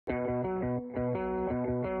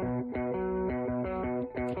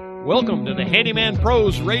Welcome to the Handyman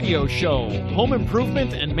Pros Radio Show. Home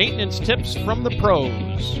improvement and maintenance tips from the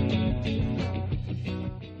pros.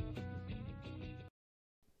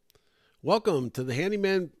 Welcome to the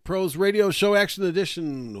Handyman Pros Radio Show Action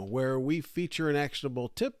Edition, where we feature an actionable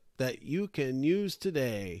tip that you can use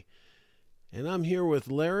today. And I'm here with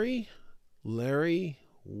Larry. Larry,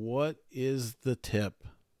 what is the tip?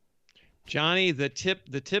 Johnny, the tip.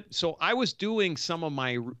 So I was doing some of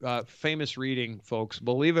my famous reading, folks.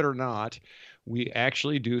 Believe it or not, we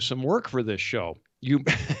actually do some work for this show.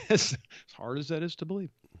 As hard as that is to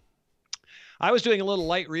believe. I was doing a little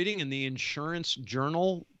light reading in the Insurance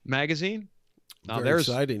Journal magazine. Now, Very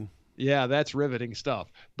exciting. Yeah, that's riveting stuff.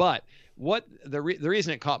 But what the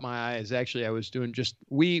reason it caught my eye is actually I was doing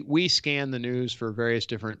we scan the news for various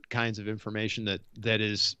different kinds of information that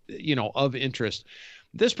is, of interest.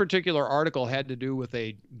 This particular article had to do with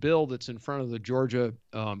a bill that's in front of the Georgia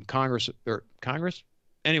Congress.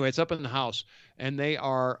 Anyway, it's up in the House, and they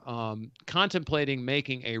are contemplating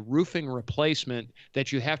making a roofing replacement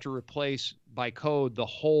that you have to replace by code the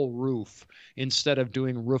whole roof instead of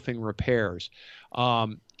doing roofing repairs.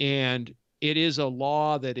 And it is a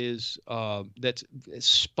law that is that's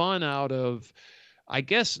spun out of, I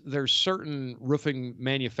guess there's certain roofing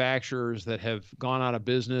manufacturers that have gone out of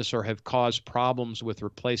business or have caused problems with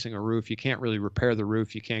replacing a roof. You can't really repair the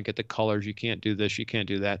roof. You can't get the colors. You can't do this. You can't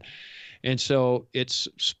do that. And so it's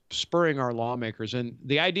spurring our lawmakers. And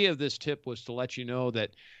the idea of this tip was to let you know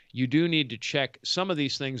that you do need to check. Some of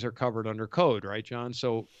these things are covered under code, right, John?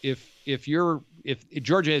 So if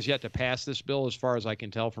Georgia has yet to pass this bill, as far as I can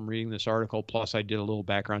tell from reading this article, plus I did a little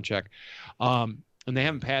background check, and they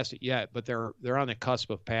haven't passed it yet, but they're on the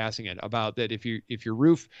cusp of passing it. About that, if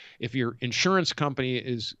your insurance company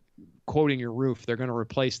is quoting your roof, they're going to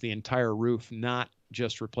replace the entire roof, not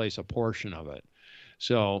just replace a portion of it.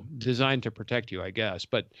 So designed to protect you, I guess.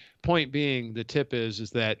 But point being, the tip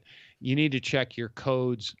is that you need to check your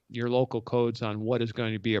codes, your local codes, on what is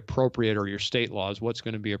going to be appropriate, or your state laws, what's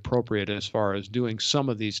going to be appropriate as far as doing some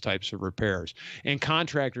of these types of repairs. And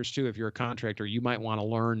contractors too, if you're a contractor, you might want to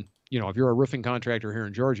learn, if you're a roofing contractor here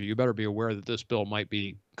in Georgia, you better be aware that this bill might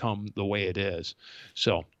become the way it is.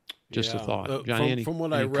 So just a thought. Johnny, from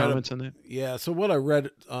what I read, comments on that? Yeah, so what I read,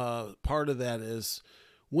 part of that is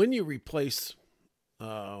when you replace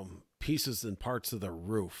pieces and parts of the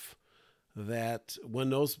roof, that when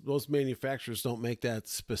those manufacturers don't make that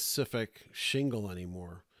specific shingle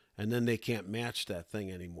anymore, and then they can't match that thing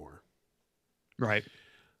anymore. Right.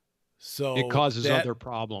 So it causes other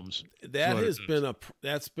problems. That's been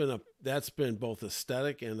both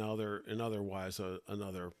aesthetic and otherwise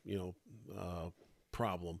another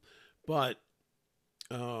problem. But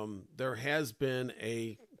there has been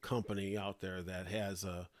a company out there that has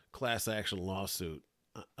a class action lawsuit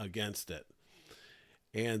against it.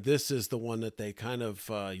 And this is the one that they kind of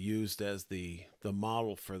used as the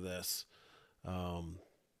model for this.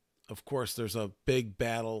 Of course, there's a big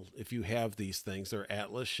battle if you have these things. They're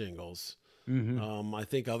Atlas shingles. Mm-hmm. I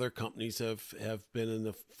think other companies have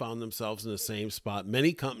found themselves in the same spot.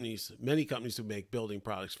 Many companies who make building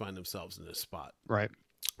products find themselves in this spot. Right.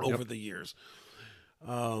 Over the years.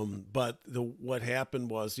 But what happened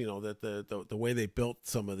was, that the way they built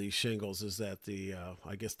some of these shingles is that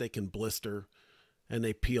I guess they can blister and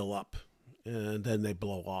they peel up and then they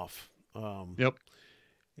blow off.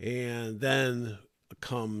 And then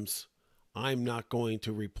comes, I'm not going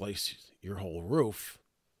to replace your whole roof.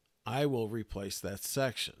 I will replace that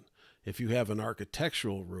section. If you have an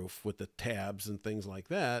architectural roof with the tabs and things like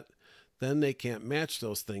that, then they can't match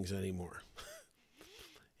those things anymore.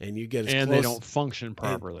 And you get and they don't function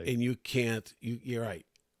properly. And you can't. You're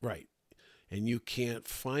right. And you can't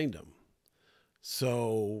find them.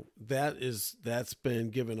 So that's been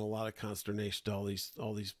given a lot of consternation to all these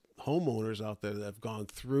homeowners out there that have gone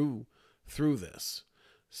through this.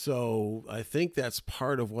 So I think that's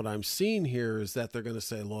part of what I'm seeing here is that they're going to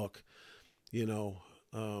say, look,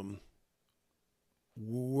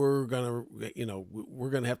 we're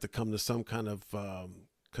going to have to come to some kind of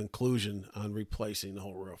conclusion on replacing the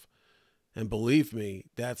whole roof. And believe me,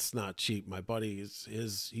 that's not cheap. My buddy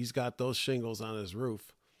he's got those shingles on his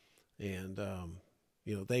roof, and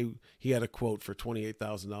he had a quote for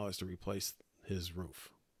 $28,000 to replace his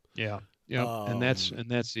roof. Yeah. And that's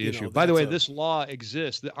the issue. By the way, this law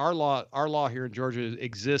exists. Our law here in Georgia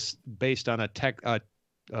exists based on not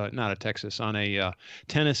a Texas, on a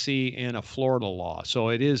Tennessee and a Florida law. So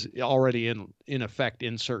it is already in effect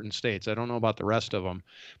in certain states. I don't know about the rest of them,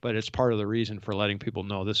 but it's part of the reason for letting people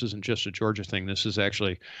know this isn't just a Georgia thing. This is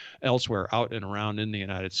actually elsewhere out and around in the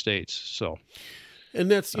United States. So And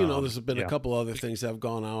that's, there's been yeah. a couple other things that have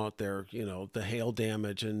gone out there, the hail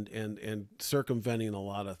damage and circumventing a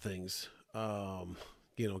lot of things,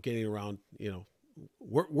 getting around,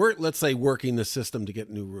 we're let's say working the system to get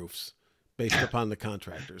new roofs based upon the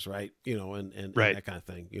contractors, right? And Right. that kind of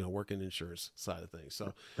thing, working insurance side of things.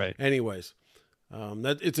 So Right. anyways,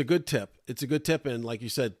 that it's a good tip. It's a good tip. And like you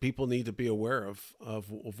said, people need to be aware of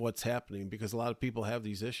what's happening because a lot of people have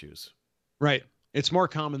these issues. Right. It's more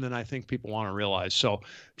common than I think people want to realize. So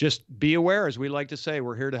just be aware, as we like to say,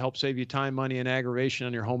 we're here to help save you time, money, and aggravation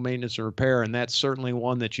on your home maintenance and repair. And that's certainly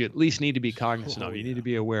one that you at least need to be cognizant of. You need to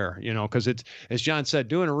be aware, because it's, as John said,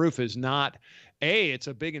 doing a roof is not it's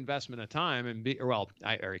a big investment of time and or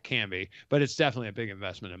it can be, but it's definitely a big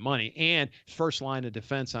investment of money and first line of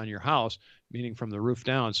defense on your house, meaning from the roof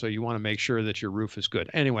down. So you want to make sure that your roof is good.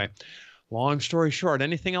 Anyway, long story short,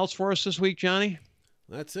 anything else for us this week, Johnny?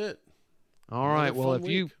 That's it. All right. Well, if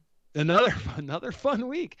you another fun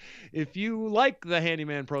week. If you like the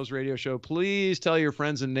Handyman Pros Radio Show, please tell your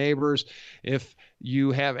friends and neighbors. If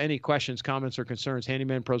you have any questions, comments, or concerns,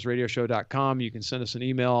 handymanprosradioshow.com. You can send us an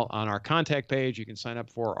email on our contact page. You can sign up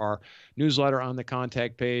for our newsletter on the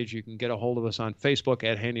contact page. You can get a hold of us on Facebook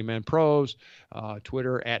at Handyman Pros,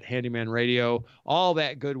 Twitter at Handyman Radio, all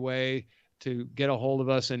that good way to get a hold of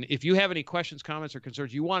us. And if you have any questions, comments, or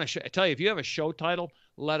concerns, you want to tell you, if you have a show title,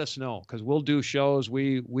 let us know, because we'll do shows.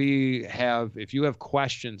 We have, if you have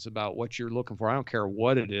questions about what you're looking for, I don't care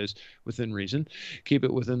what it is, within reason, keep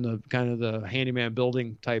it within the kind of the handyman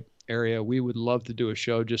building type area. We would love to do a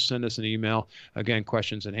show. Just send us an email. Again,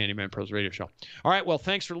 questions at Handyman Pros Radio Show. All right. Well,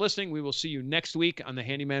 thanks for listening. We will see you next week on the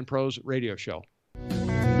Handyman Pros Radio Show.